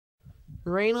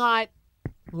Green light.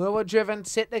 Lure driven,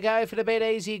 set to go for the Bet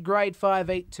Easy Grade 5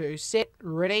 Heat 2. Set,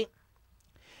 ready.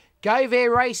 Go there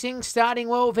racing, starting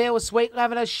well there with Sweet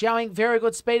Lavender showing very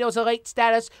good speed. It was elite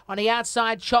status on the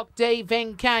outside. Chock D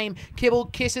then came. Kibble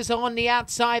Kisses on the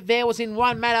outside there was in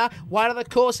one matter. Wide of the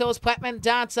course there was Platinum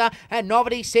Dancer and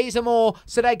Novelty sees them all.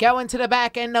 So they go into the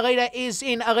back and the leader is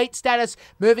in elite status.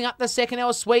 Moving up the second there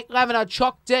was Sweet Lavender.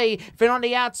 Chock D then on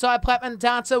the outside. Platinum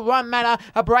Dancer, one matter.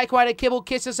 A breakaway to Kibble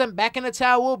Kisses and back in the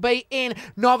tail will be in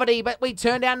Novelty. But we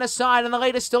turn down the side and the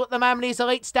leader still at the moment is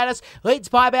elite status. Leads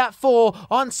by about 4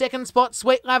 on second spot,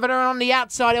 Sweet Lavender on the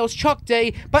outside. It was Chock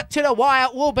D, but to the wire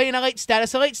will be an elite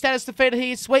status. Elite status defeated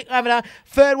here, Sweet Lavender.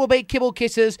 Third will be Kibble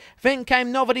Kisses. Then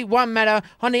came Novelty, one matter.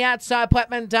 On the outside,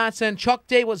 Platinum Dancer, and Chock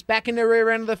D was back in the rear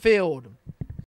end of the field.